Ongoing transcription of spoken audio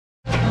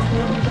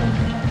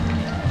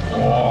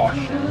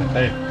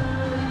Hey,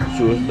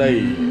 សួស្តី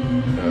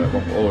ប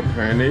ងប្អូនថ្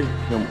ងៃនេះ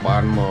ខ្ញុំបា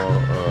នមក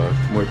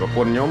ជាមួយប្រព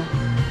ន្ធខ្ញុំ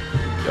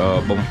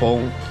បំពង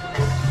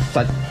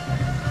សាច់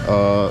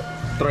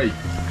ត្រី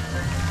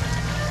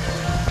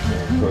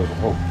ធ្វើប្រ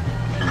ហុក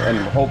អិន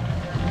ប្រហុក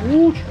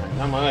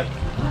ណាស់មក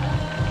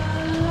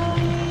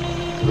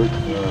រួច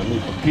នេះ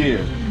បកា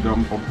ក្រុម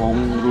បំពង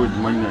រួច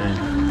មិញឯង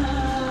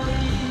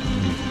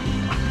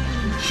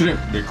shrimp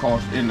they call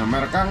in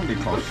American they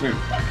call shrimp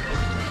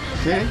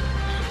okay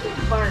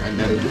and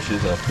then this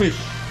is a fish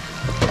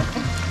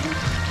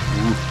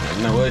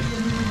now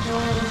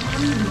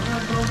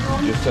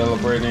just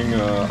celebrating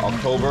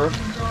October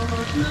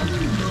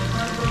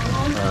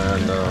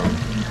and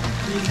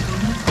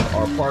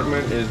our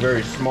apartment is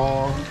very small,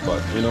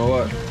 but you know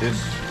what,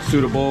 it's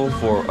suitable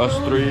for us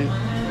three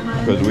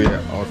because we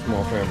are a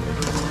small family.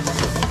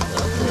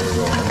 There we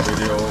go on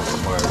video,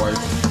 my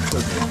wife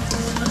cooking,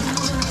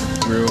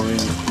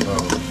 grilling,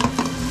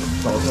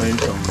 sauteing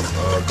some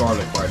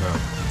garlic right now.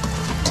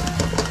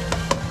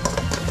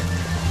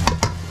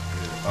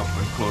 Up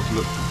and close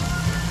look.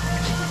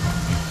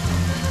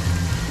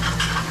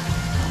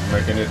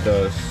 Making it the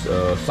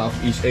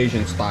Southeast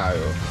Asian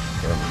style,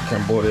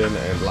 Cambodian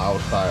and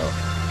Laos style.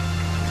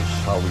 This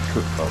is how we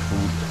cook our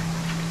food.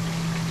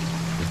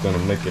 It's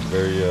gonna make it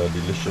very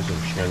delicious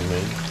and chicken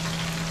man.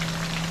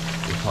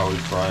 This is how we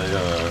fry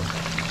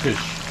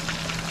fish.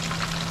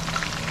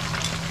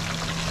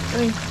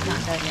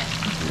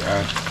 You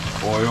add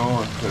oil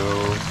until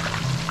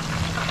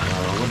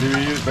what do you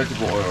use?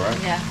 Vegetable oil, right?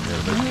 Yeah. Yeah,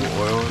 vegetable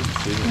oil. You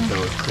see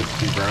until it's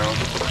crispy brown,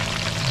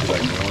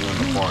 like the one on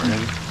the far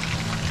end.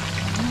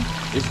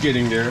 It's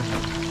getting there.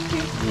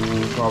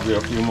 Probably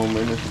a few more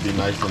minutes to be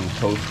nice and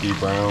toasty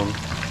brown.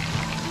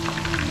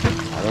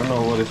 I don't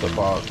know what it's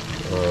about.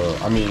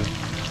 I mean,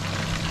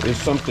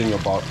 it's something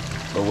about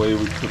the way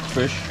we cook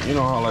fish. You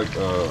know how like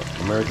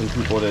American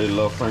people, they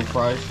love French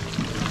fries?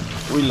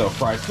 We love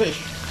fried fish.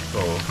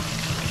 So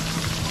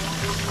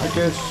I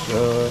guess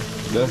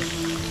that's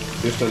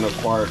just an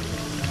acquired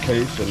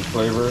taste and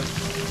flavor.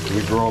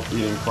 We grew up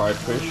eating fried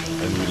fish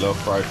and we love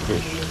fried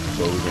fish.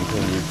 So we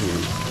continue to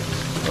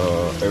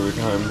every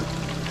time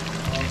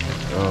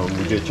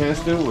we get a chance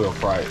to, we'll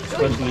fry it,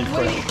 especially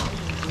fresh.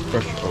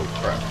 Oh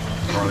crap!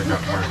 Probably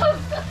got my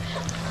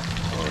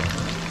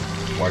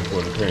wife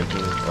wasn't paying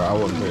attention, or I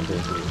wasn't paying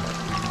attention.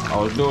 I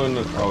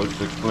was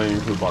explaining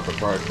to you about the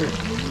fried fish.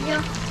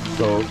 Yeah.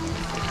 So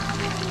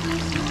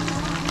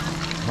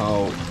how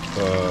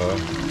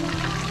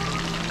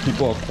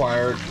people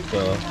acquired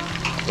the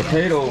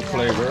potato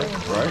flavor,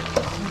 right?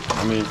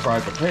 I mean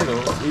fried potato.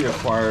 We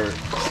acquired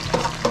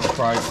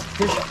fried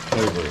fish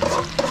flavor,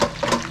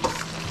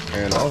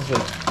 and also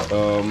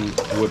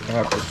would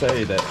have to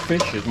say that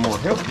fish is more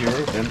healthier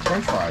than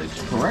French fries,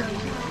 correct?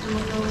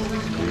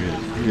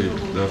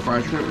 The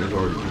fried shrimp is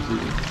already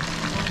completed.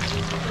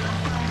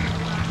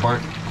 But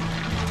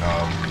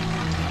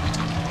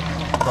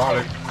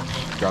garlic,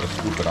 gotta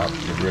scoop it out,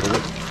 get rid of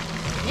it.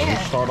 Yeah. And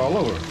start all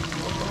over.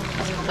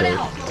 Put it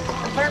out.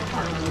 The burnt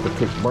part. The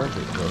cook burnt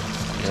it, so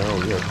now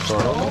we have to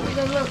start all over.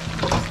 Look,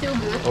 it's still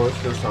good. Oh, it's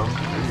still some.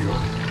 There you go.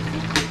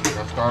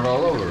 Gotta start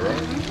all over,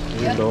 right?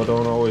 Even though it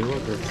don't always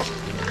work.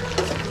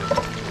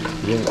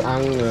 Nhưng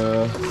ăn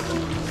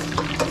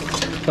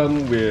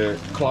tân về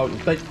cloud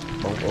tích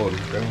bóng ổn,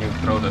 chẳng như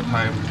throw the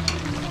time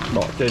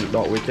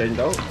đọ với chênh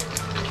đó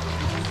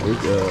với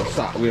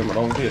xạ về mà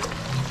đông thiệt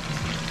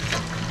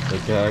thì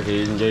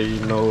cái dây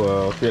nâu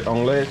Việt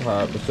ông lê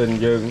thà xin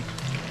dương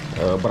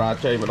bra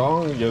chay mà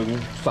đó dương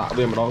xạ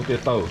về mà đông thiệt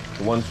tàu.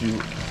 Once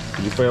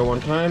you fail one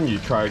time you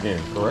try again,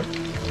 correct?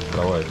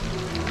 Rồi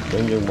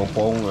chẳng như bóng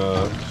phong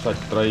sạch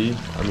tray,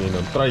 I mean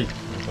tray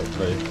sạch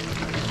tray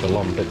the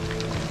lom tích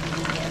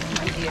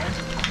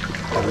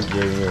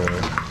dương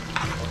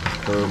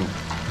thơm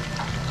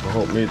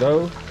hộp mì tớ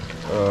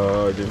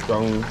dương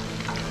trong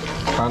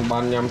than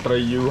ban nhằm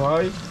tray dư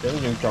hơi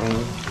chẳng dương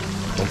trong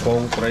bóng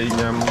phong tray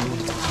nhằm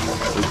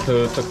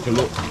thơ tất cho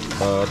lụ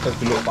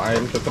phải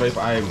em tray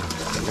phải em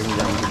dương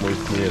nhằm mùi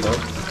mì đó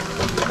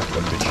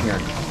còn bị ngạc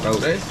đâu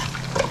đấy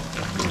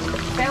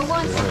Fair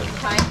one.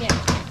 Try again.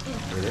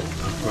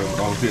 Rồi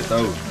còn thiệt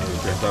tâu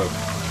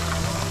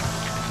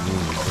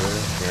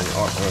nghe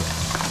ọt hơn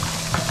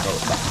cậu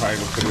đặt thay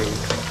một cái đường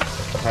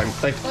thay một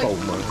tách cậu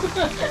mà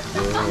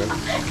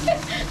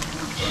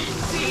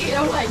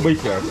bây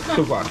giờ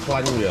tôi phải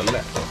clean về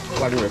lẹ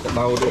clean về cái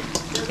đau được.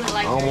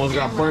 I almost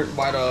got burnt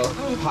by the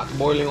hot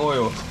boiling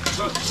oil.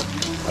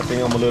 I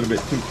think I'm a little bit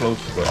too close,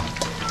 but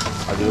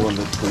I just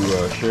wanted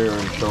to share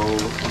and show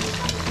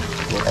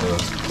what the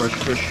fresh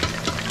fish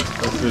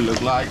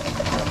look like.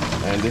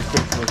 And this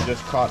fish was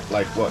just caught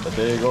like what, a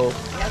day ago,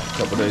 a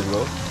couple days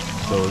ago.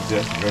 So it's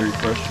just very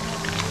fresh.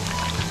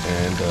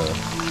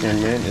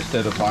 And man,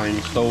 instead of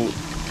buying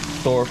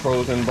store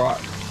frozen brought,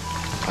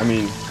 I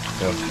mean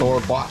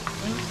store bought,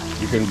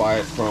 you can buy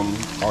it from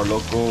our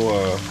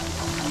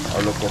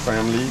local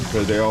family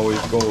because they always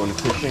go on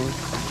fishing.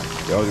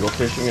 They always go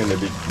fishing and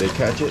they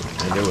catch it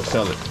and they will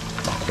sell it.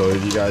 So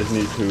if you guys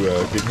need to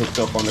get hooked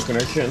up on the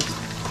connection,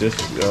 just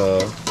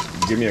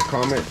give me a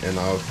comment and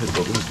I'll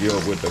hook you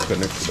up with the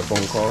connect to the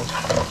phone call.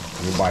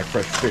 You buy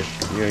fresh fish.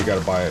 You ain't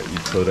gotta buy it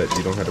so that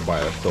you don't have to buy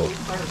it. So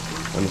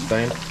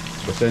understand?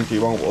 បើសិនជា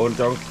បងប្អូន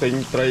ចង់ទិញ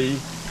ត្រី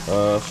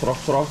ស្រ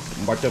ស់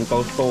មិនបាច់ចាំទៅ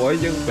ស្ទូអី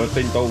យើងទៅ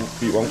ទិញទៅ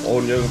ពីបងប្អូ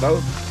នយើងទៅ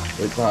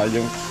ដូចថា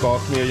យើងស្គាល់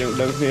គ្នាយើង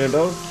ដឹងគ្នា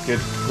ទៅគេ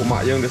ពុកម៉ា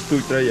ក់យើងទៅស្ទូ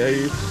ចត្រីអី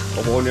ប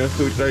ងប្អូនយើងស្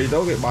ទូចត្រីទៅ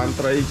គេបាន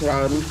ត្រីច្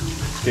រើន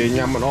គេ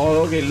ញ៉ាំមិនអស់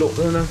ទៅគេលក់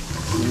ទៅណា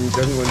អញ្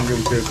ចឹងខ្ញុំ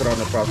ជឿក្រ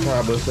ណប្រាប់ថា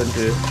បើសិន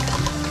ជា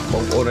ប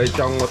ងប្អូនអី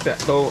ចង់មកតា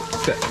ក់ទ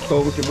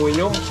ងជាមួយខ្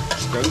ញុំ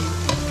អញ្ចឹង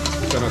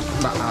គាត់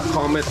ដាក់អា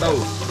comment ទៅ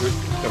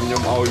ខ្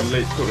ញុំឲ្យ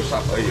លេខទូរស័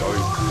ព្ទអីឲ្យ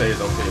ទេ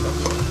ទៅគេទៅ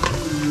ហ្នឹង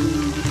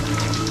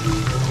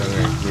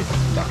នេះ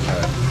ដាក់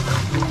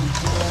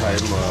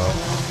time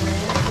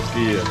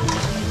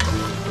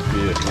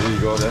here you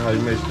go. That's how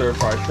you make stir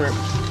fry shrimp.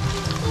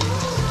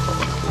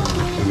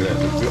 Look at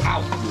that.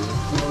 Ow!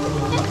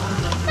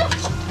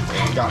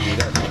 Got me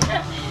that.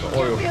 The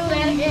oil. Feel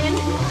that again.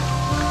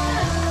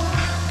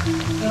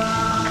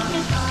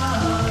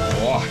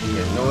 Oh,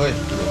 you know it.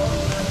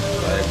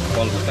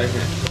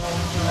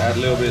 Add a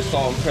little bit of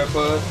salt and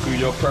pepper to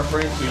your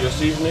preference, to your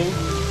seasoning.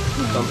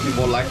 Some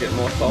people like it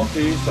more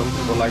salty, some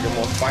people like it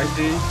more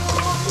spicy.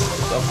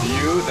 It's up to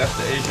you. That's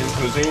the Asian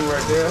cuisine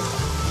right there.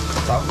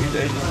 Southeast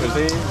Asian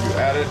cuisine. You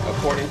add it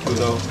according to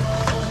the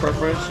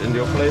preference and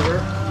your flavor.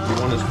 If you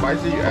want it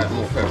spicy, you add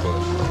more pepper.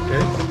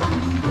 Okay?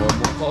 Or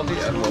more salty,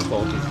 add more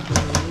salty.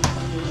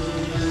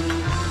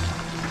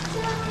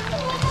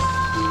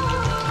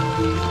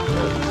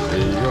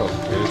 There you go.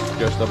 It's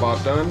just about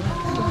done.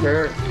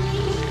 Prepared.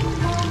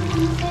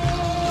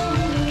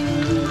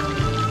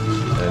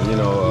 And you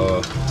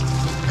know,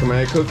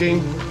 Khmer cooking.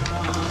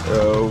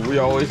 We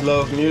always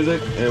love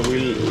music and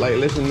we like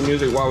listening to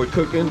music while we're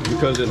cooking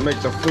because it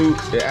makes the food,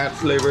 it adds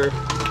flavor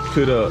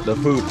to the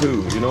food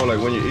too. You know, like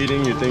when you're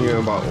eating, you're thinking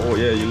about, oh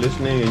yeah, you're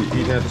listening and you're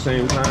eating at the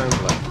same time.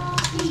 Like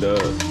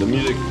the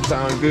music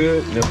sounds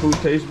good and the food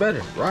tastes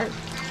better, right?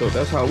 So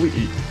that's how we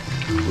eat.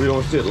 We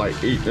don't sit like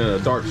eat in a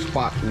dark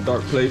spot, in a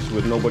dark place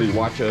with nobody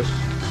watch us,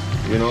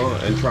 you know,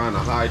 and trying to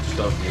hide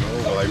stuff, you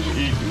know. Like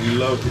we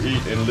love to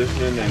eat and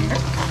listen and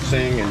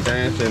sing and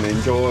dance and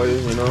enjoy,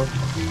 you know,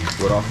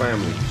 with our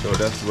family. So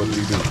that's what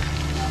we do.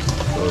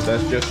 So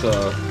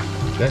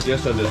that's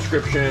just a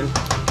description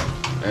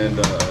and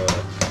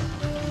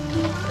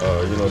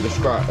you know,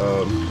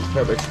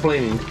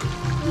 explaining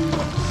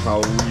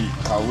how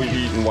we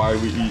eat and why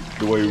we eat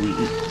the way we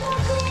eat.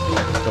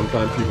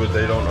 Sometimes people,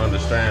 they don't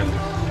understand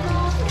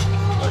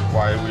like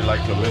why we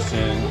like to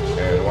listen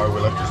and why we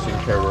like to sing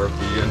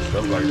karaoke and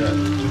stuff like that.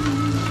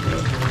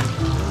 Yeah.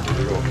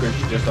 There you go, fish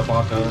just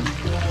about done.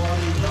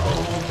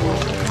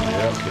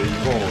 Yep, there you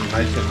go.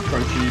 Nice and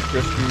crunchy,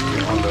 crispy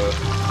on the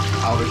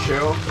outer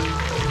shell.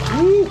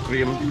 Woo!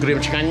 Cream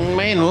chicken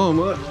man, oh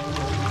look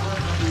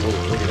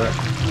at that.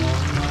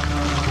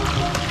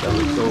 That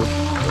looks so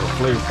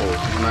flavorful.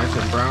 Nice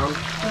and brown.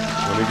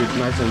 When it gets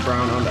nice and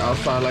brown on the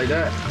outside like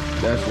that,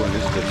 that's when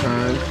it's the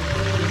time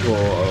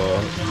for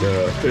the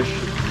fish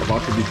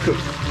about to be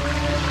cooked.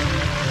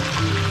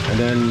 And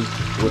then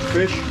with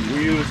fish, we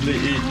usually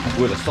eat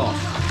with a sauce.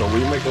 So we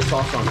make the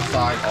sauce on the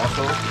side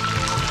also.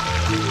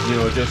 You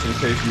know, just in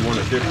case you want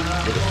to dip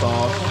with the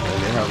sauce,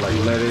 and they have like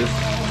lettuce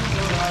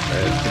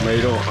and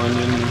tomato,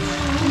 onions,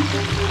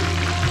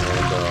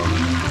 and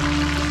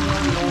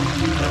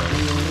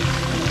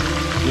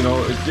you know,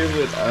 it gives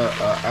it a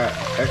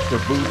extra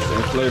boost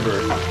and flavor,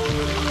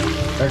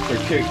 extra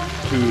kick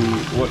to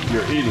what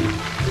you're eating.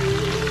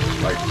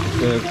 Like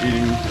instead of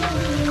eating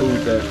food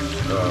that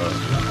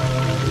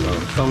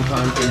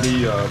sometimes can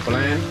be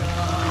bland.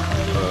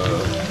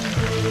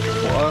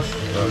 For us,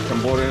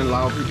 Cambodian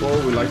Lao people,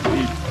 we like to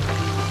eat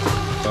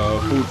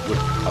food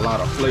with a lot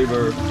of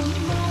flavor.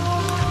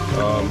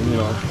 You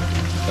know,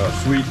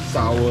 sweet,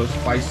 sour,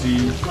 spicy,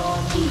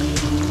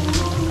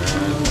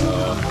 and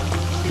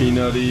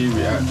peanutty.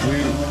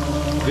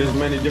 There's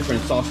many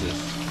different sauces.